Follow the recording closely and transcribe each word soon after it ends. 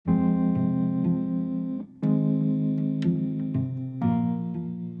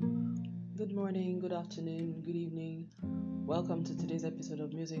good afternoon, good evening. Welcome to today's episode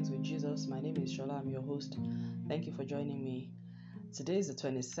of Musings with Jesus. My name is Shola, I'm your host. Thank you for joining me. Today is the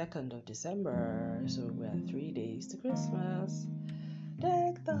 22nd of December, so we're 3 days to Christmas.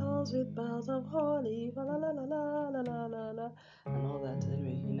 Deck the halls with boughs of holly, la la la la la la la la, and all that.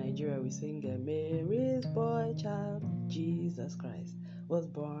 Anyway, in Nigeria we sing Mary's boy child, Jesus Christ, was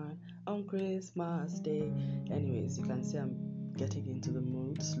born on Christmas Day. Anyways, you can see I'm getting into the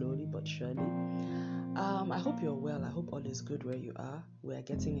mood slowly but surely. I hope you're well. I hope all is good where you are. We are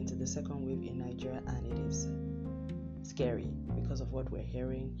getting into the second wave in Nigeria, and it is scary because of what we're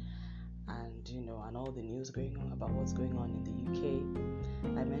hearing and all the news going on about what's going on in the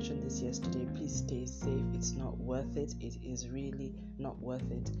UK. I mentioned this yesterday. Please stay safe. It's not worth it. It is really not worth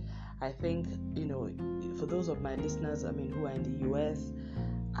it. I think, for those of my listeners, who are in the US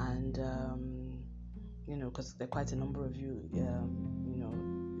and, because there are quite a number of you,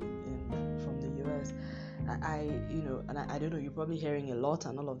 from the US, I don't know, you're probably hearing a lot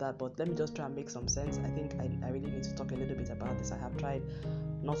and all of that, but let me just try and make some sense. I think I really need to talk a little bit about this. I have tried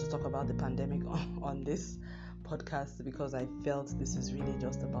not to talk about the pandemic on this podcast because I felt this is really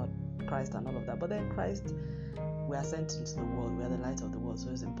just about Christ and all of that. But then Christ, we are sent into the world. We are the light of the world. So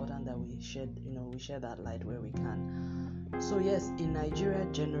it's important that we share that light where we can. So yes, in Nigeria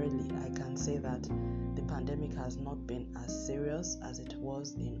generally, I can say that the pandemic has not been as serious as it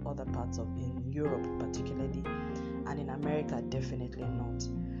was in other parts in Europe particularly, and in America definitely not.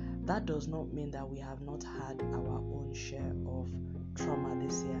 That does not mean that we have not had our own share of trauma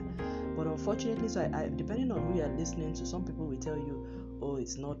this year. But unfortunately, so depending on who you are listening to, some people will tell you, oh,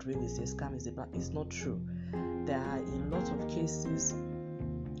 it's not real, it's a scam, it's not true. There are a lot of cases.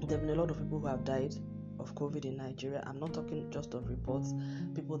 There have been a lot of people who have died of COVID in Nigeria. I'm not talking just of reports.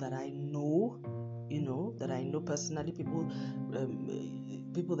 People that I know, that I know personally, people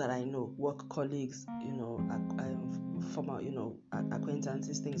that I know, work colleagues, former,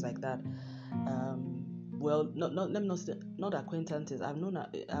 acquaintances, things like that. Not acquaintances. I've known.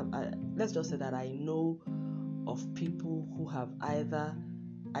 Let's just say that I know of people who have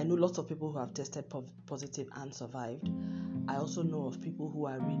I know lots of people who have tested positive and survived. I also know of people who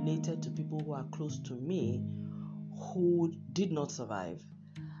are related to people who are close to me who did not survive.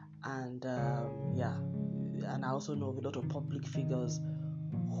 And and I also know of a lot of public figures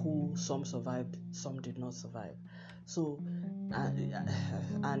who some survived, some did not survive. So,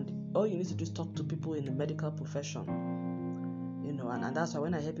 and all you need to do is talk to people in the medical profession, and that's why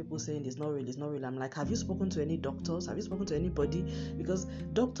when I hear people saying it's not real, I'm like, have you spoken to any doctors? Have you spoken to anybody? Because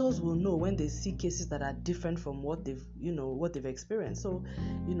doctors will know when they see cases that are different from what they've experienced. So,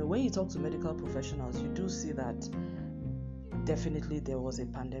 when you talk to medical professionals, you do see that definitely there was a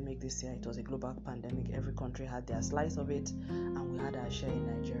pandemic this year. It was a global pandemic. Every country had their slice of it, and we had our share in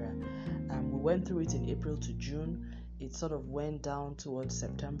Nigeria. We went through it in April to June. It sort of went down towards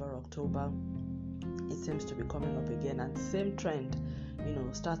September, October. It seems to be coming up again, and the same trend,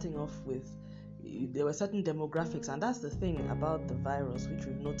 starting off with, there were certain demographics, and that's the thing about the virus, which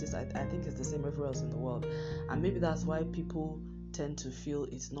we've noticed. I think it's the same everywhere else in the world, and maybe that's why people tend to feel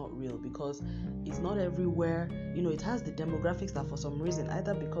it's not real, because it's not everywhere. It has the demographics that for some reason,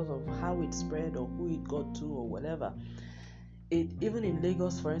 either because of how it spread or who it got to or whatever, even in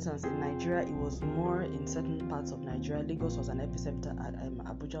Lagos, for instance, in Nigeria, it was more in certain parts of Nigeria. Lagos was an epicenter,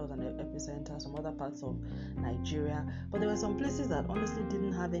 Abuja was an epicenter, some other parts of Nigeria, but there were some places that honestly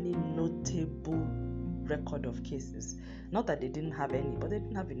didn't have any notable record of cases. Not that they didn't have any, but they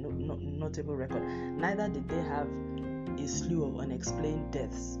didn't have a notable record. Neither did they have a slew of unexplained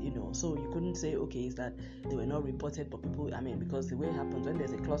deaths, so you couldn't say, okay, is that they were not reported, but people, because the way it happens when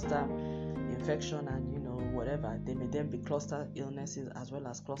there's a cluster infection and whatever, there may then be cluster illnesses as well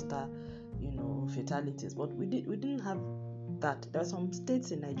as cluster fatalities, but we didn't have that. There are some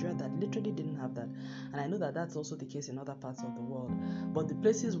states in Nigeria that literally didn't have that, and I know that that's also the case in other parts of the world, but the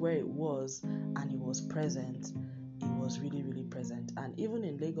places where it was and it was present, it was really, really present. And even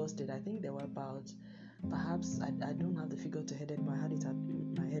in Lagos State, I think there were about, perhaps, I don't have the figure to head it, but I had it at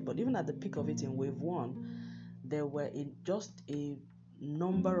my head, but even at the peak of it in wave 1, there were just a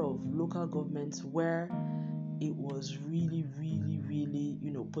number of local governments where it was really, really, really,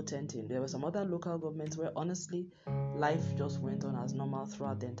 potent in. There were some other local governments where honestly life just went on as normal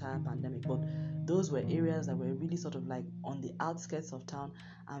throughout the entire pandemic, but those were areas that were really sort of like on the outskirts of town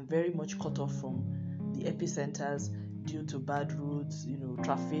and very much cut off from the epicenters due to bad roads,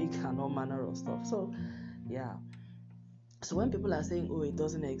 traffic and all manner of stuff. So yeah, so when people are saying, oh, it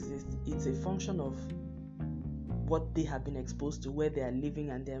doesn't exist, it's a function of what they have been exposed to, where they are living,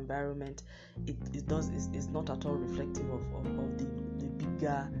 and the environment. It's not at all reflective of the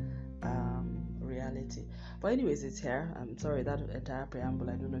bigger reality. But anyways, it's here. I'm sorry that entire preamble,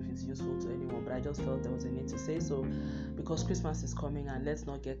 I don't know if it's useful to anyone, but I just felt there was a need to say so, because Christmas is coming and let's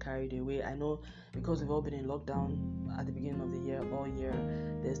not get carried away. I know because we've all been in lockdown at the beginning of the year, all year,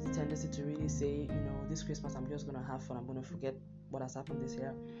 there's the tendency to really say, this Christmas I'm just going to have fun, I'm going to forget what has happened this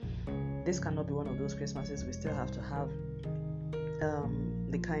year. This cannot be one of those Christmases. We still have to have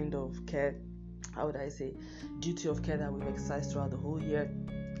the kind of care, duty of care that we've exercised throughout the whole year,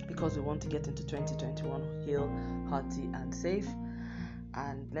 because we want to get into 2021 healed, hearty and safe.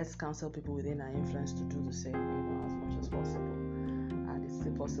 And let's counsel people within our influence to do the same, as much as possible. And it's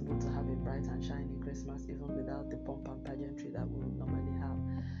still possible to have a bright and shiny Christmas even without the pomp and pageantry that we would normally have.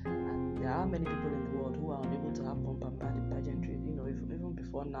 And there are many people in the world who are unable to have pomp and pageantry, even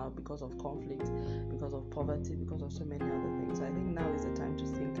before now, because of conflict, because of poverty, because of so many other things. So I think now is the time to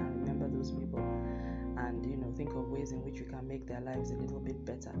think and remember those people, and think of ways in which we can make their lives a little bit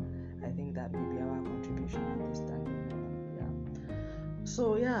better. I think that may be our contribution at this time.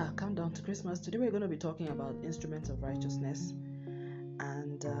 So countdown to Christmas. Today we're going to be talking about instruments of righteousness,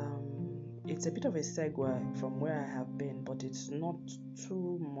 and it's a bit of a segue from where I have been, but it's not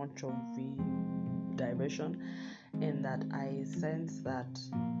too much of a diversion, in that I sense that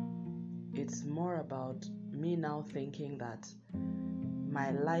it's more about me now thinking that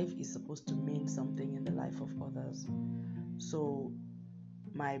my life is supposed to mean something in the life of others. So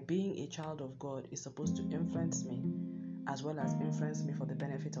my being a child of God is supposed to influence me, as well as influence me for the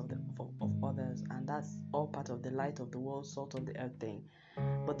benefit of others, and that's all part of the light of the world, salt of the earth thing.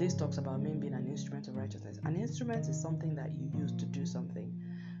 But this talks about me being an instrument of righteousness. An instrument is something that you use to do something.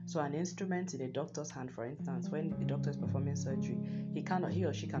 So an instrument in a doctor's hand, for instance, when a doctor is performing surgery, he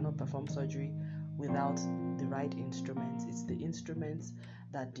or she cannot perform surgery without the right instruments. It's the instruments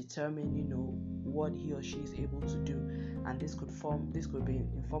that determine, what he or she is able to do. And this could be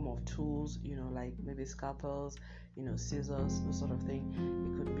in form of tools, like maybe scalpels, scissors, this sort of thing.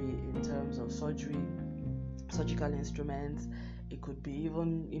 It could be in terms of surgical instruments. It could be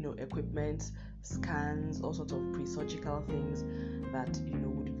even, equipment, scans, all sorts of pre-surgical things that,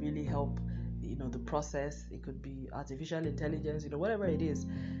 would really help, the process. It could be artificial intelligence, whatever it is.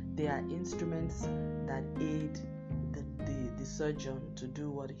 They are instruments that aid the surgeon to do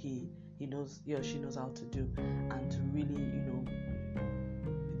what he or she knows how to do, and to really,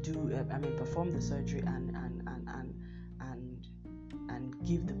 perform the surgery and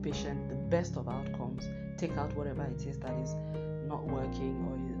give the patient the best of outcomes, take out whatever it is that is not working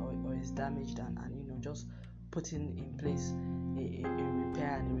or is damaged, and just putting in place a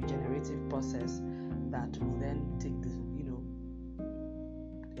repair and a regenerative process that will then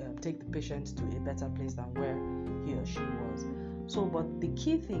take the patient to a better place than where he or she was. So, but the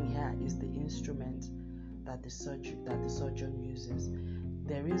key thing here is the instrument that the surgeon uses.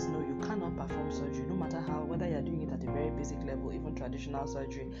 You cannot perform surgery, no matter whether you're doing it at a very basic level, even traditional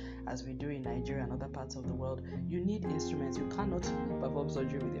surgery as we do in Nigeria and other parts of the world. You need instruments. You cannot perform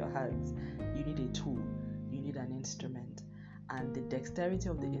surgery with your hands. You need a tool. You need an instrument. And the dexterity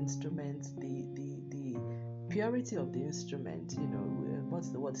of the instrument, the purity of the instrument, what's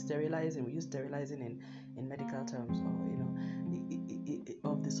the word? Sterilizing. We use sterilizing in medical terms,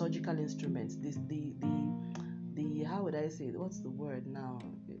 or of the surgical instruments. How would I say it? What's the word now?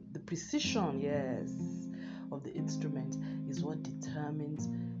 The precision, yes, of the instrument is what determines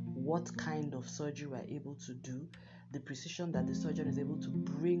what kind of surgery we're able to do, the precision that the surgeon is able to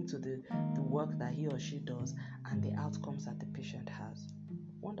bring to the work that he or she does, and the outcomes that the patient has.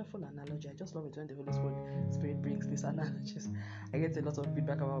 Wonderful analogy. I just love it when the Holy Spirit brings these analogies. I get a lot of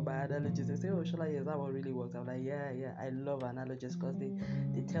feedback about my analogies. They say, "Oh, Shola, yes, that one really works." I'm like, yeah. I love analogies because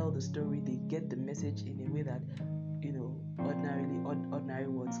they tell the story. They get the message in a way that ordinary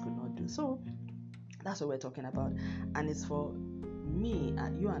words could not do. So that's what we're talking about, and it's for me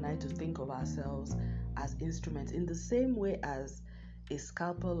and you and I to think of ourselves as instruments in the same way as a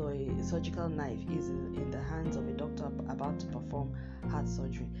scalpel or a surgical knife is in the hands of a doctor about to perform heart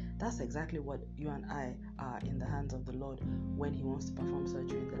surgery. That's exactly what you and I are in the hands of the Lord when He wants to perform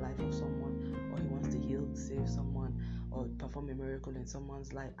surgery in the life of someone, or He wants to heal, save someone, or perform a miracle in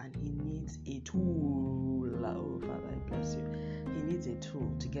someone's life, and He needs a tool. Oh, Father, I bless you. He needs a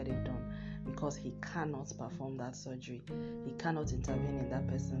tool to get it done, because He cannot perform that surgery. He cannot intervene in that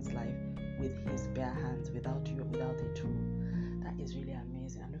person's life with His bare hands without a tool. That is really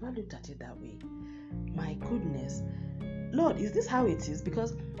amazing. I've never looked at it that way. My goodness. Lord, is this how it is?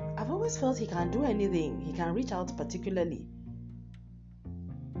 Because I've always felt He can do anything. He can reach out particularly.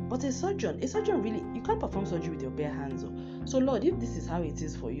 But a surgeon really, you can't perform surgery with your bare hands. So Lord, if this is how it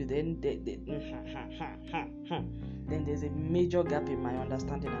is for you, then then there's a major gap in my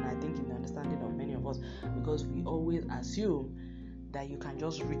understanding, and I think in the understanding of many of us, because we always assume that you can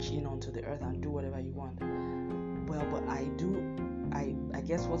just reach in onto the earth and do whatever you want. Well, but I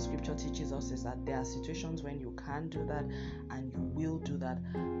guess what scripture teaches us is that there are situations when you can do that and you will do that,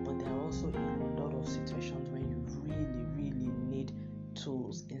 but there are also a lot of situations when you really, really need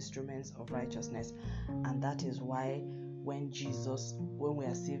tools, instruments of righteousness. And that is why when we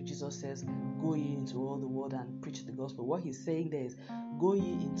are saved, Jesus says, go ye into all the world and preach the gospel. What he's saying there is, go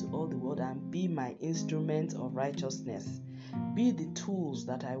ye into all the world and be my instrument of righteousness. Be the tools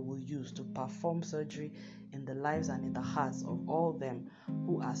that I will use to perform surgery in the lives and in the hearts of all them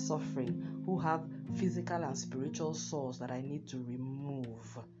who are suffering, who have physical and spiritual sores that I need to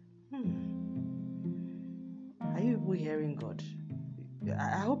remove. Are you people hearing God?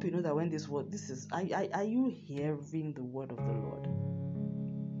 I hope you know that when are you hearing the word of the Lord?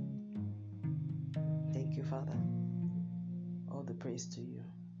 Thank you, Father. All the praise to you.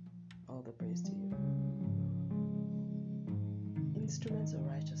 All the praise to you. Instruments of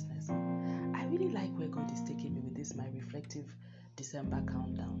righteousness. I really like where God is taking me with this, my reflective December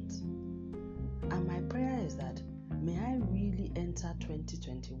countdowns. And my prayer is that may I really enter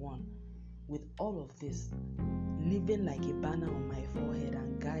 2021 with all of this, living like a banner on my forehead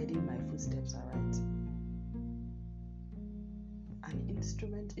and guiding my footsteps aright. An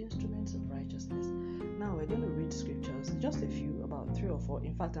instruments of righteousness. Now we're going to read scriptures, just a few, about 3 or 4.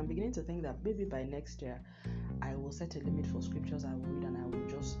 In fact, I'm beginning to think that maybe by next year I will set a limit for scriptures I will read, and I will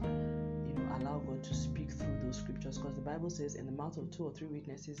just allow God to speak through those scriptures, because the Bible says in the mouth of 2 or 3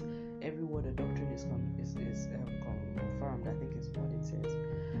 witnesses every word of doctrine is confirmed, I think is what it says.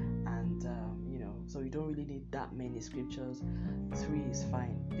 And so you don't really need that many scriptures. 3 is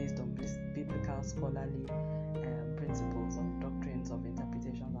fine, based on biblical scholarly principles of doctrines, of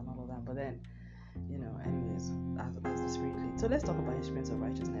interpretations, and all of that. But then anyways, as the Spirit leads. So let's talk about instruments of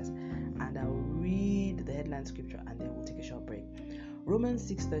righteousness, and I'll read the headline scripture and then we'll take a short break. Romans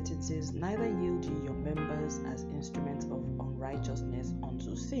 6:13 says, neither yield ye your members as instruments of unrighteousness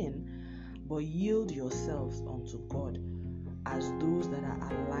unto sin, but yield yourselves unto God as those that are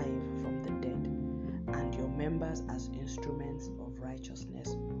alive from the dead, and your members as instruments of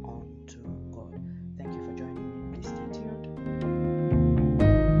righteousness unto God. Thank you for joining me. Please stay tuned.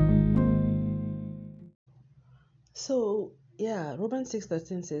 So Romans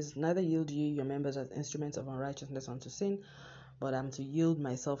 6:13 says, neither yield ye your members as instruments of unrighteousness unto sin, but I'm to yield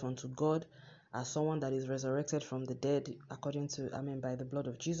myself unto God as someone that is resurrected from the dead by the blood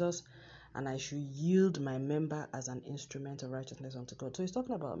of Jesus, and I should yield my member as an instrument of righteousness unto God. So he's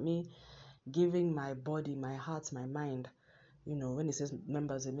talking about me giving my body, my heart, my mind. When he says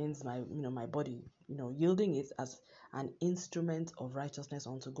members, it means my body, yielding it as an instrument of righteousness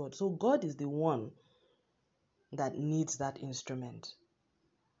unto God. So God is the one that needs that instrument.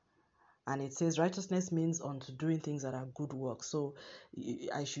 And it says righteousness means unto doing things that are good works. So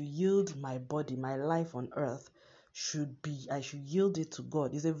I should yield my body, my life on earth I should yield it to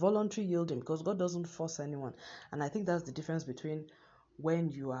God. It's a voluntary yielding, because God doesn't force anyone. And I think that's the difference between when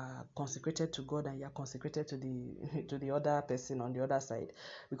you are consecrated to God and you are consecrated to the other person on the other side.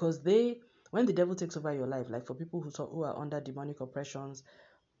 Because when the devil takes over your life, like for people who are under demonic oppressions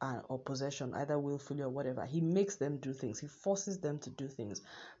or possession, either willfully or whatever, he makes them do things. He forces them to do things.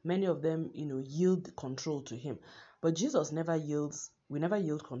 Many of them, yield control to him. But Jesus never yields. We never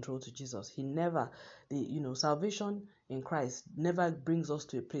yield control to Jesus. He never, salvation in Christ never brings us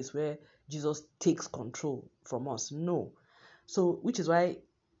to a place where Jesus takes control from us. No. So, which is why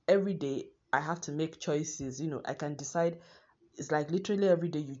every day I have to make choices. I can decide. It's like literally every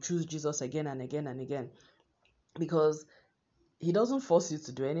day you choose Jesus again and again and again, because he doesn't force you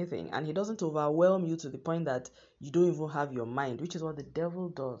to do anything, and he doesn't overwhelm you to the point that you don't even have your mind, which is what the devil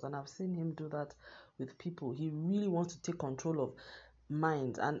does. And I've seen him do that with people. He really wants to take control of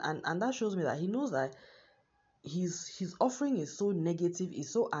minds, and that shows me that he knows that his offering is so negative,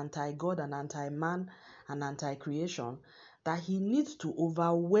 is so anti-God and anti-man and anti-creation, that he needs to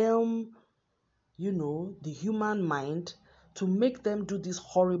overwhelm the human mind to make them do these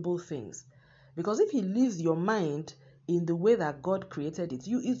horrible things. Because if he leaves your mind in the way that God created it,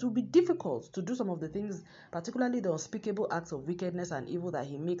 it will be difficult to do some of the things, particularly the unspeakable acts of wickedness and evil that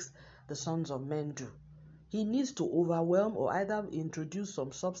he makes the sons of men do. He needs to overwhelm or either introduce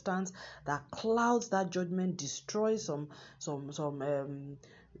some substance that clouds that judgment, destroys some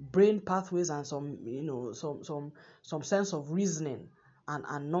brain pathways and some sense of reasoning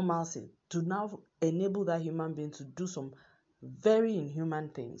and normalcy, to now enable that human being to do some very inhuman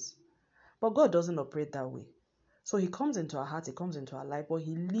things. But God doesn't operate that way. So he comes into our heart, he comes into our life, but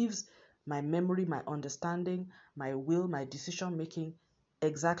he leaves my memory, my understanding, my will, my decision making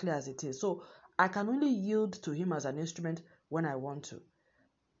exactly as it is. So I can only yield to him as an instrument when I want to.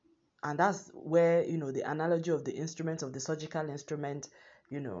 And that's where, the analogy of the instrument, of the surgical instrument,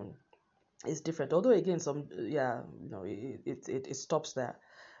 is different. Although again, it stops there,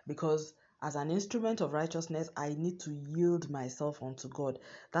 because as an instrument of righteousness, I need to yield myself unto God.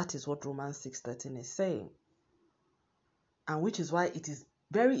 That is what Romans 6:13 is saying. And which is why it is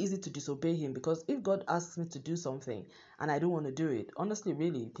very easy to disobey him, because if God asks me to do something and I don't want to do it, honestly,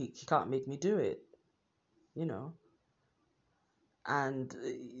 really, he can't make me do it, and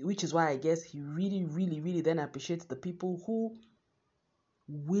which is why I guess he really, really, really then appreciates the people who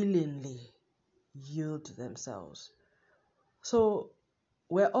willingly yield themselves. So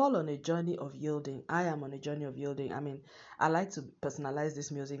we're all on a journey of yielding. I am on a journey of yielding. I mean, I like to personalize these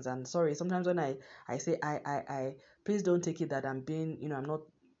musings, and sorry, sometimes when I say I, please don't take it that I'm being, I'm not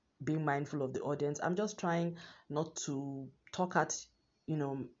being mindful of the audience. I'm just trying not to talk at,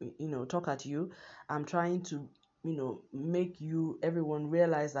 talk at you. I'm trying to, make everyone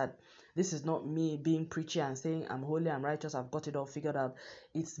realize that this is not me being preachy and saying I'm holy, I'm righteous, I've got it all figured out.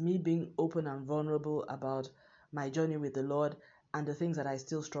 It's me being open and vulnerable about my journey with the Lord and the things that I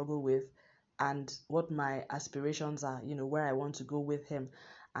still struggle with, and what my aspirations are, where I want to go with him,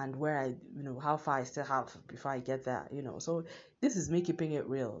 and where I, how far I still have before I get there, So this is me keeping it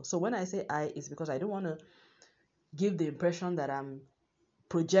real. So when I say I, it's because I don't want to give the impression that I'm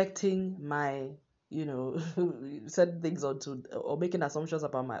projecting my, certain things onto, or making assumptions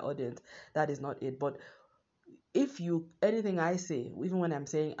about my audience. That is not it. But if anything I say, even when I'm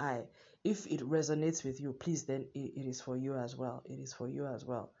saying I, if it resonates with you, please, then it is for you as well. It is for you as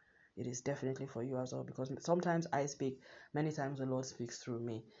well. It is definitely for you as well, because sometimes I speak, many times the Lord speaks through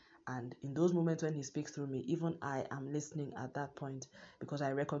me. And in those moments when he speaks through me, even I am listening at that point, because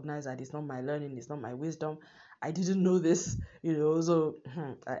I recognize that it's not my learning, it's not my wisdom. I didn't know this, so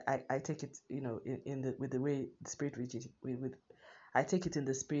I take it, with the way the Spirit which it, with I take it in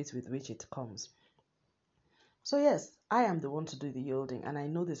the spirit with which it comes. So yes, I am the one to do the yielding, and I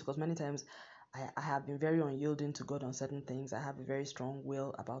know this because many times I have been very unyielding to God on certain things. I have a very strong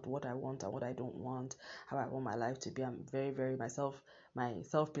will about what I want and what I don't want, how I want my life to be. I'm very, very my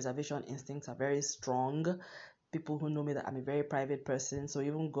self-preservation instincts are very strong. People who know me, that I'm a very private person. So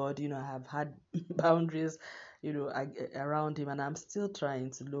even God, I have had boundaries, around him, and I'm still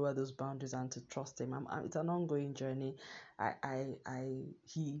trying to lower those boundaries and to trust him. It's an ongoing journey.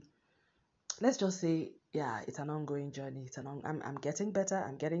 Let's just say, yeah, it's an ongoing journey. I'm getting better.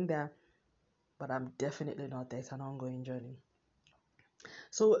 I'm getting there, but I'm definitely not there. It's an ongoing journey.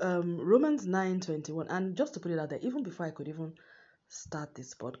 So Romans 9:21, and just to put it out there, even before I could even start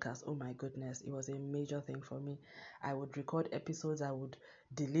this podcast, oh my goodness, it was a major thing for me. I would record episodes, I would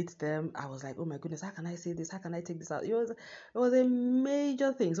delete them. I was like, oh my goodness, how can I say this? How can I take this out? It was a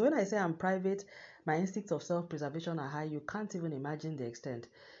major thing. So when I say I'm private, my instincts of self-preservation are high. You can't even imagine the extent.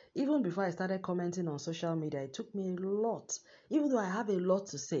 Even before I started commenting on social media, it took me a lot. Even though I have a lot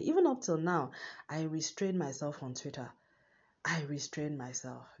to say, even up till now, I restrain myself on Twitter. I restrain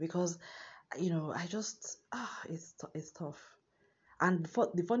myself because, I just, it's tough. And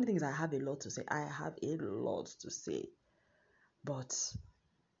the funny thing is, I have a lot to say. I have a lot to say, but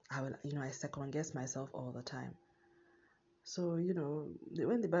I will, I second guess myself all the time. So,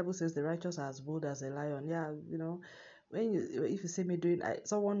 when the Bible says the righteous are as bold as a lion, yeah, if you see me doing,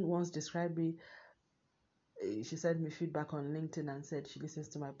 someone once described me. She sent me feedback on LinkedIn and said she listens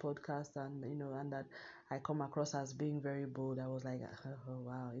to my podcast, and and that I come across as being very bold. I was like, oh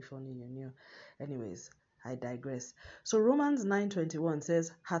wow, if only you knew. Anyways, I digress. So Romans 9:21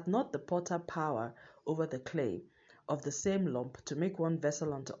 says, hath not the potter power over the clay of the same lump to make one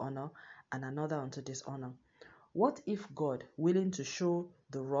vessel unto honor and another unto dishonor? What if God, willing to show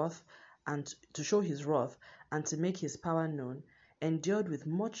the wrath and to show his wrath and to make his power known, endured with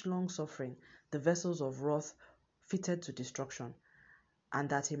much long suffering the vessels of wrath fitted to destruction, and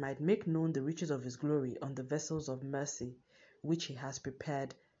that he might make known the riches of his glory on the vessels of mercy, which he has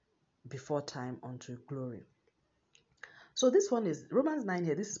prepared before time unto glory. So this one is Romans 9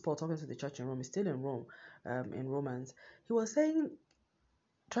 here. This is Paul talking to the church in Rome. He's still in Rome, in Romans. He was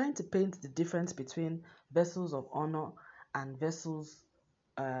trying to paint the difference between vessels of honor and vessels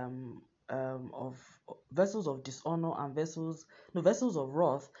of dishonor, and vessels of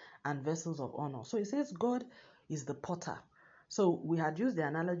wrath and vessels of honor. So he says God is the potter. So we had used the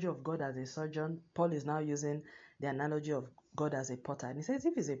analogy of God as a surgeon. Paul is now using the analogy of God as a potter, and he says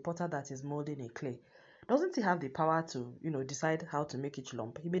if he's a potter that is molding a clay, doesn't he have the power to, decide how to make each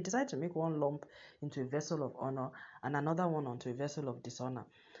lump? He may decide to make one lump into a vessel of honor and another one onto a vessel of dishonor.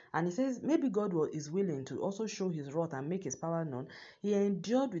 And he says maybe God is willing to also show his wrath and make his power known. He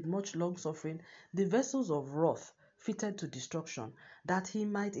endured with much long suffering the vessels of wrath fitted to destruction, that he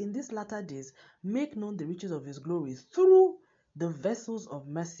might in these latter days make known the riches of his glory through the vessels of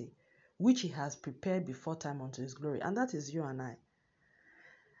mercy, which he has prepared before time unto his glory. And that is you and I.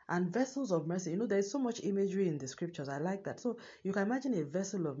 And vessels of mercy, there's so much imagery in the scriptures. I like that. So you can imagine a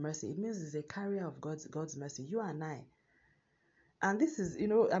vessel of mercy. It means it's a carrier of God's mercy, you and I. And this is,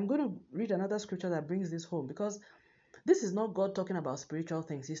 I'm going to read another scripture that brings this home, because this is not God talking about spiritual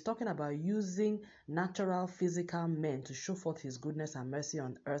things. He's talking about using natural, physical men to show forth his goodness and mercy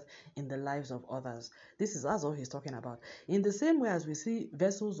on earth in the lives of others. That's all he's talking about. In the same way as we see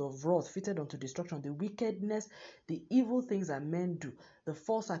vessels of wrath fitted unto destruction, the wickedness, the evil things that men do, the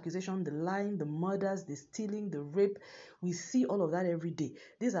false accusation, the lying, the murders, the stealing, the rape, we see all of that every day.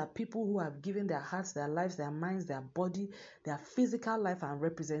 These are people who have given their hearts, their lives, their minds, their body, their physical life and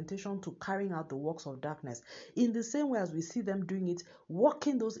representation to carrying out the works of darkness. In the same way as we see them doing it,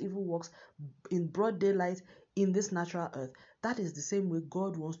 working those evil works in broad daylight in this natural earth, that is the same way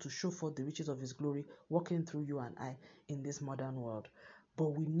God wants to show forth the riches of his glory working through you and I in this modern world. But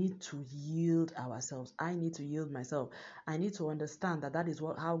we need to yield ourselves. I need to yield myself. I need to understand that is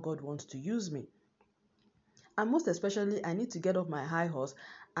how God wants to use me. And most especially, I need to get off my high horse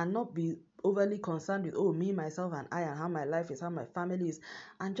and not be overly concerned with, me, myself, and I, and how my life is, how my family is,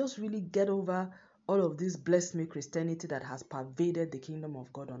 and just really get over all of this bless me Christianity that has pervaded the kingdom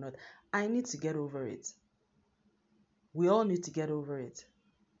of God on earth. I need to get over it. We all need to get over it.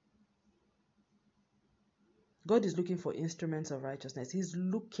 God is looking for instruments of righteousness. He's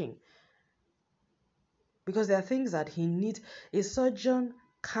looking. Because there are things that he needs. A surgeon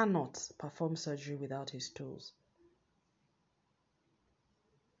cannot perform surgery without his tools.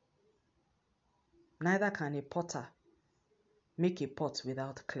 Neither can a potter make a pot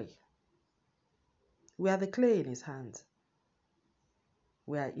without clay. We are the clay in his hands.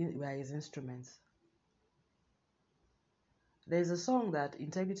 We are his instruments. There's a song that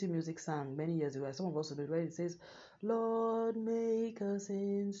Integrity Music sang many years ago, some of us know it, where it says, Lord, make us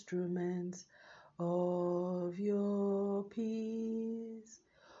instruments of your peace,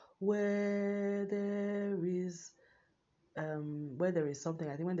 where there is something,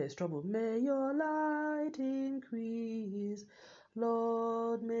 I think when there's trouble, may your light increase.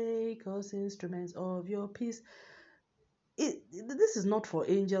 Lord, make us instruments of your peace. This is not for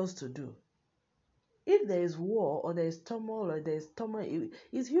angels to do. If there is war or there is turmoil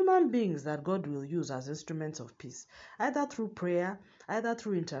it's human beings that God will use as instruments of peace, either through prayer, either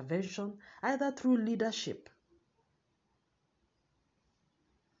through intervention, either through leadership.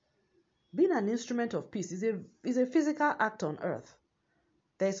 Being an instrument of peace is a physical act on earth.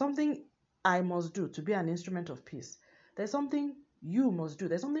 There's something I must do to be an instrument of peace. There's something you must do.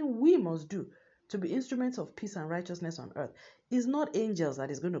 There's something we must do to be instruments of peace and righteousness on earth. It's not angels that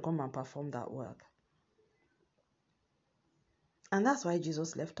is going to come and perform that work. And that's why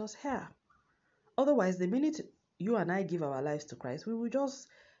Jesus left us here. Otherwise, the minute you and I give our lives to Christ, we will just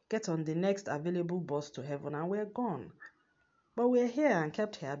get on the next available bus to heaven and we're gone. But we're here and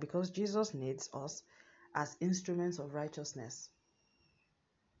kept here because Jesus needs us as instruments of righteousness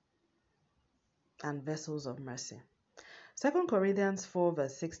and vessels of mercy. 2 Corinthians 4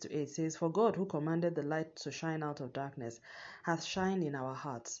 verse 6 to 8 says, For God who commanded the light to shine out of darkness hath shined in our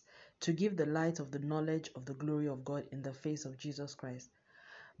hearts to give the light of the knowledge of the glory of God in the face of Jesus Christ.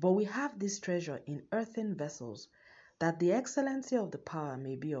 But we have this treasure in earthen vessels, that the excellency of the power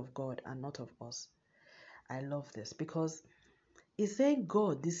may be of God and not of us. I love this because it's saying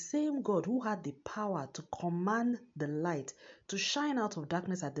God, the same God who had the power to command the light to shine out of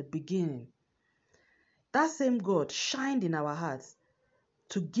darkness at the beginning, that same God shined in our hearts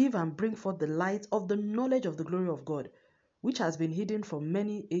to give and bring forth the light of the knowledge of the glory of God, which has been hidden from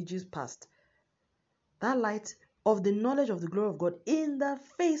many ages past. That light of the knowledge of the glory of God in the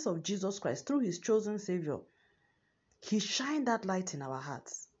face of Jesus Christ through his chosen Savior. He shined that light in our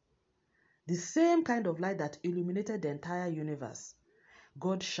hearts. The same kind of light that illuminated the entire universe.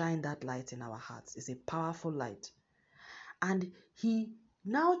 God shined that light in our hearts. It's a powerful light. And he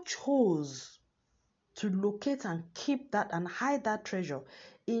now chose to locate and keep that and hide that treasure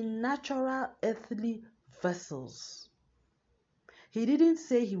in natural earthly vessels. He didn't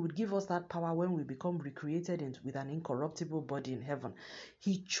say he would give us that power when we become recreated with an incorruptible body in heaven.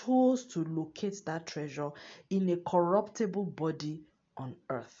 He chose to locate that treasure in a corruptible body on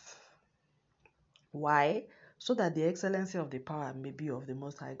earth. Why? So that the excellency of the power may be of the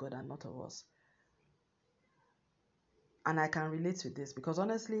Most High God and not of us. And I can relate with this because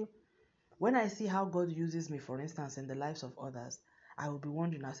honestly, when I see how God uses me, for instance, in the lives of others, I will be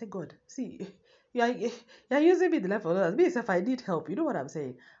wondering, I say, God, see, you're using me in the life of others. Me, if I need help, you know what I'm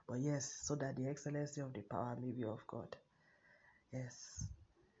saying? But yes, so that the excellency of the power may be of God. Yes.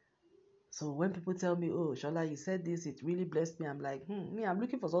 So when people tell me, oh, Shola, you said this, it really blessed me, I'm like, I'm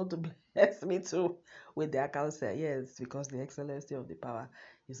looking for someone to bless me too with their counsel. Yes, because the excellency of the power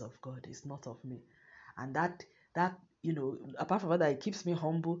is of God, it's not of me. And that, apart from that, it keeps me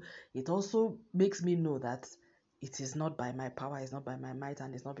humble, it also makes me know that it is not by my power, it's not by my might,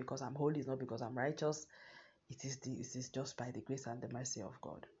 and it's not because I'm holy, it's not because I'm righteous. It is just by the grace and the mercy of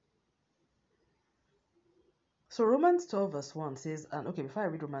God. So Romans 12 verse 1 says, and okay, before I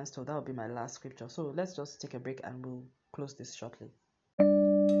read Romans 12, that will be my last scripture. So let's just take a break and we'll close this shortly.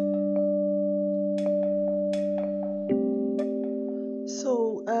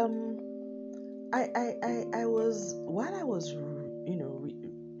 So I was, while I was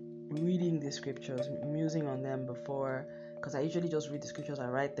reading the scriptures, musing on them before, because I usually just read the scriptures, I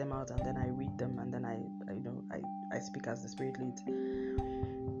write them out, and then I read them, and then I speak as the Spirit leads.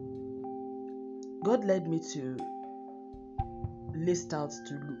 God led me to list out,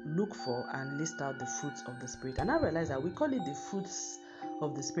 to look for and list out the fruits of the Spirit. And I realized that we call it the fruits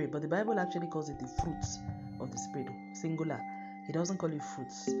of the Spirit, but the Bible actually calls it the fruits of the Spirit, singular. It doesn't call it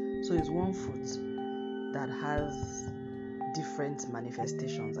fruits. So it's one fruit that has different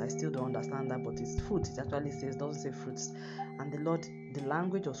manifestations. I still don't understand that, but it's fruit. It actually says, doesn't say fruits. And the Lord, the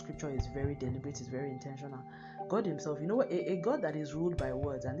language of scripture is very deliberate, is very intentional. God himself, a God that is ruled by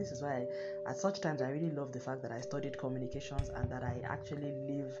words. And this is why at such times I really love the fact that I studied communications and that I actually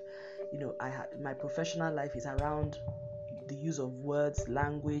live, my professional life is around the use of words,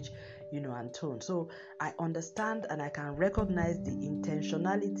 language, and tone. So I understand and I can recognize the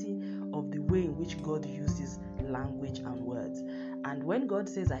intentionality of the way in which God uses language and words. And when God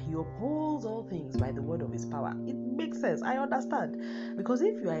says that he upholds all things by the word of his power, it makes sense. I understand. Because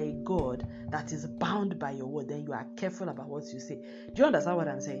if you are a God that is bound by your word, then you are careful about what you say. Do you understand what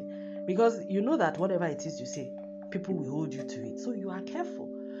I'm saying? Because you know that whatever it is you say, people will hold you to it. So you are careful.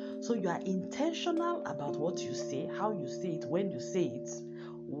 So you are intentional about what you say, how you say it, when you say it,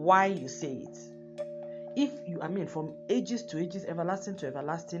 why you say it. From ages to ages, everlasting to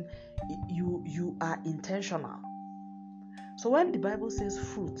everlasting, you are intentional. So when the Bible says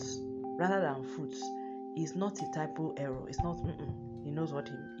fruits rather than fruits, it's not a typo error. It's not. He knows what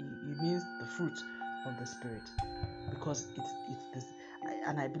he means, the fruit of the Spirit, because it's this.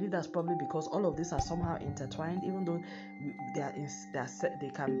 And I believe that's probably because all of these are somehow intertwined, even though they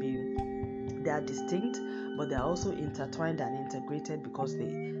are distinct, but they are also intertwined and integrated because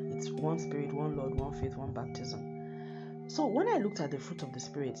it's one Spirit, one Lord, one faith, one baptism. So when I looked at the fruit of the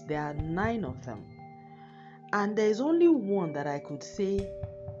Spirit, there are 9 of them, and there is only one that I could say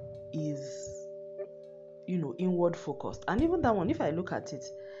is inward focused. And even that one, if I look at it,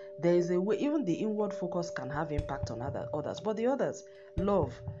 there is a way, even the inward focus can have impact on others. But the others,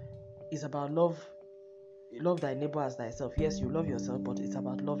 love is about love thy neighbor as thyself. Yes, you love yourself, but it's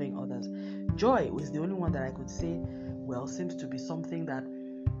about loving others. Joy was the only one that I could say, seems to be something that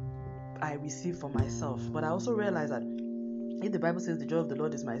I receive for myself. But I also realize that if the Bible says the joy of the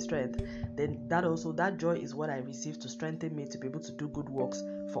Lord is my strength, then that joy is what I receive to strengthen me to be able to do good works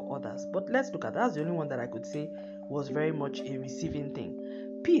for others. But let's look at that's the only one that I could say was very much a receiving thing.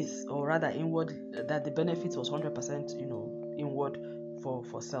 Peace, or rather inward, that the benefits was 100% inward for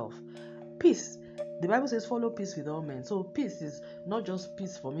self. Peace, the Bible says follow peace with all men. So peace is not just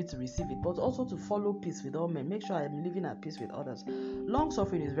peace for me to receive it, but also to follow peace with all men. Make sure I'm living at peace with others. Long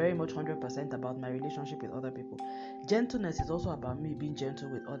suffering is very much 100% about my relationship with other people. Gentleness is also about me being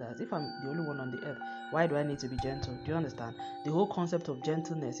gentle with others. If I'm the only one on the earth, why do I need to be gentle? Do you understand? The whole concept of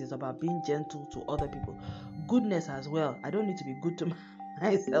gentleness is about being gentle to other people. Goodness as well. I don't need to be good to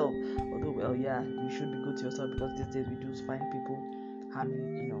myself. Although, you should be good to yourself, because these days we do find people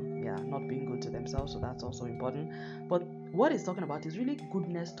harming, not being good to themselves. So that's also important. But what it's talking about is really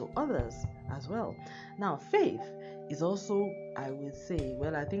goodness to others as well. Now, faith is also, I would say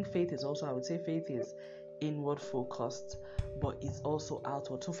faith is inward focused, but it's also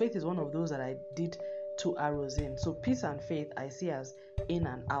outward. So faith is one of those that I did 2 arrows in. So peace and faith I see as in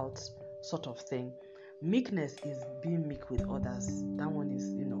and out sort of thing. Meekness is being meek with others. That one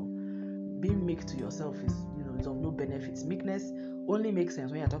is, being meek to yourself is, is of no benefits. Meekness only makes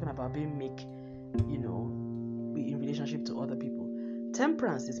sense when you're talking about being meek, in relationship to other people.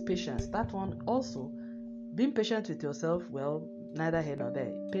 Temperance is patience. That one also, being patient with yourself, neither here nor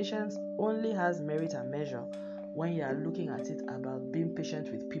there. Patience only has merit and measure when you are looking at it about being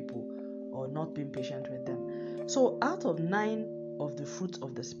patient with people or not being patient with them. So out of 9 of the fruits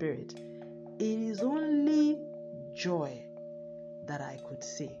of the Spirit, it is only joy that I could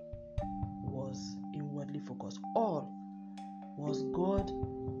say was inwardly focused. All was God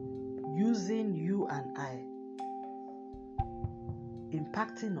using you and I,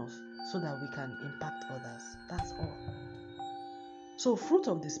 impacting us so that we can impact others. That's all. So fruit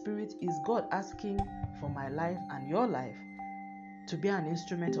of the Spirit is God asking for my life and your life to be an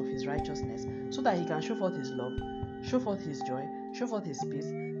instrument of His righteousness so that He can show forth His love, show forth His joy, show forth His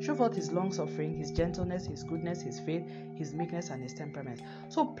peace, show forth His long-suffering, His gentleness, His goodness, His faith, His meekness, and His temperament.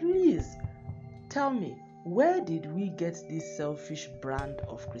 So please tell me, where did we get this selfish brand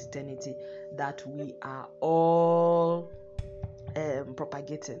of Christianity that we are all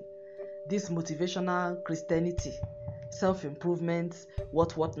propagating? This motivational Christianity, self-improvement,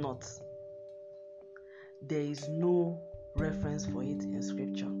 what not. There is no reference for it in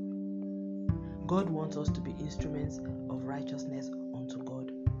Scripture. God wants us to be instruments of righteousness unto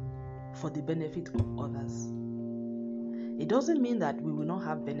God for the benefit of others. It doesn't mean that we will not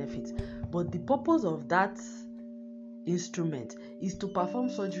have benefits, but the purpose of that instrument is to perform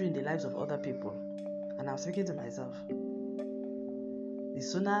surgery in the lives of other people. And I'm speaking to myself. The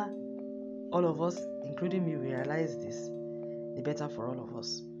sooner all of us, including me, realize this, the better for all of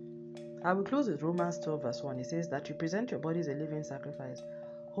us. I will close with Romans 12 verse 1. It says that you present your bodies a living sacrifice,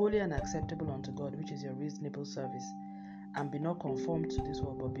 holy and acceptable unto God, which is your reasonable service. And be not conformed to this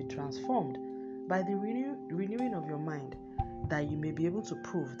world, but be transformed by the renewing of your mind, that you may be able to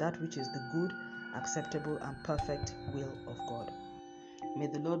prove that which is the good, acceptable, and perfect will of God. May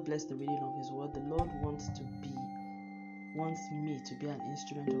the Lord bless the reading of His word. The Lord wants me to be an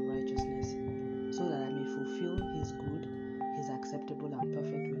instrument of righteousness so that I may fulfill His good, His acceptable, and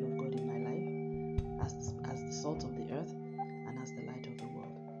perfect will of God in my life as the salt of the earth and as the light of the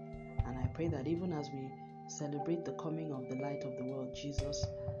world. And I pray that even as we celebrate the coming of the light of the world, Jesus,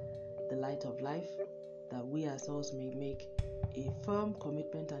 the light of life, that we ourselves may make a firm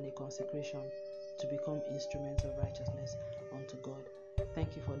commitment and a consecration to become instruments of righteousness unto God.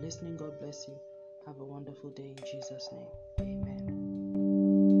 Thank you for listening. God bless you. Have a wonderful day in Jesus' name. Amen.